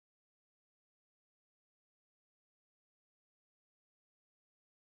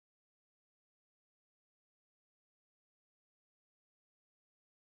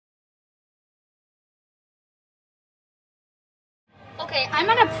Okay, I'm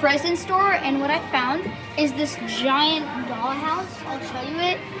at a present store, and what I found is this giant dollhouse. I'll show you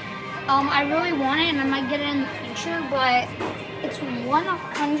it. I really want it, and I might get it in the future, but it's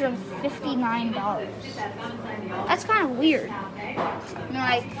 $159. That's kind of weird.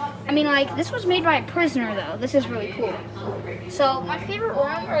 I mean, this was made by a prisoner, though. This is really cool. So my favorite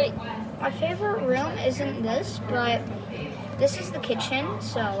room isn't this, but this is the kitchen.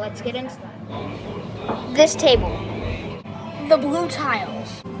 So let's get into that. This table, the blue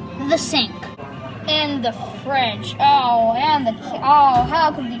tiles, the sink, and the fridge. Oh,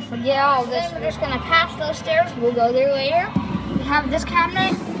 how could we forget all this? We're just gonna pass those stairs. We'll go there later. We have this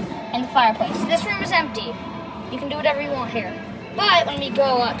cabinet and the fireplace. This room is empty. You can do whatever you want here. But when we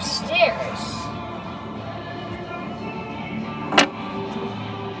go upstairs,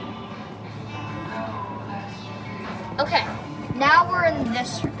 okay, now we're in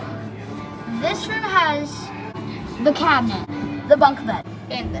this room. This room has the cabinet, the bunk bed,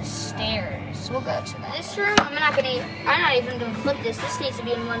 and the stairs. We'll go to that. This room, I'm not even gonna clip this. This needs to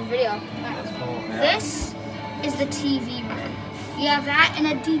be in one video. This is the TV room. You have that and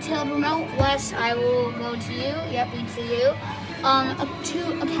a detailed remote. Wes, I will go to you. Yep, lead to you. A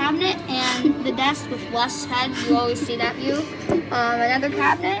cabinet and the desk with Wes' head. You always see that view. Another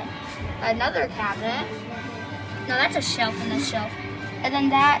cabinet. No, that's a shelf in this shelf. And then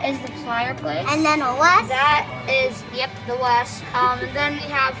that is the fireplace. And then a Wes. That is, yep, the Wes. And then we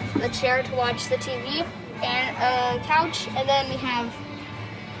have a chair to watch the TV and a couch. And then we have,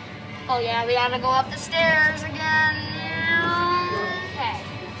 oh yeah, we gotta go up the stairs again. Okay.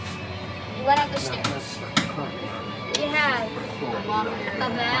 We went up the stairs. We have a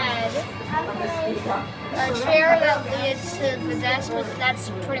bed, a chair that leads to the desk, but that's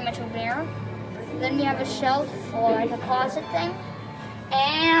pretty much over there. Then we have a shelf or like a closet thing.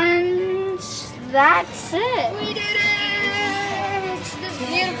 And that's it. We did it! It's this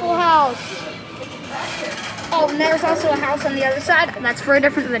beautiful house. Oh, and there's also a house on the other side. That's for a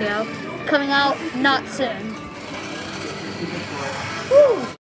different video. Coming out not soon. Woo.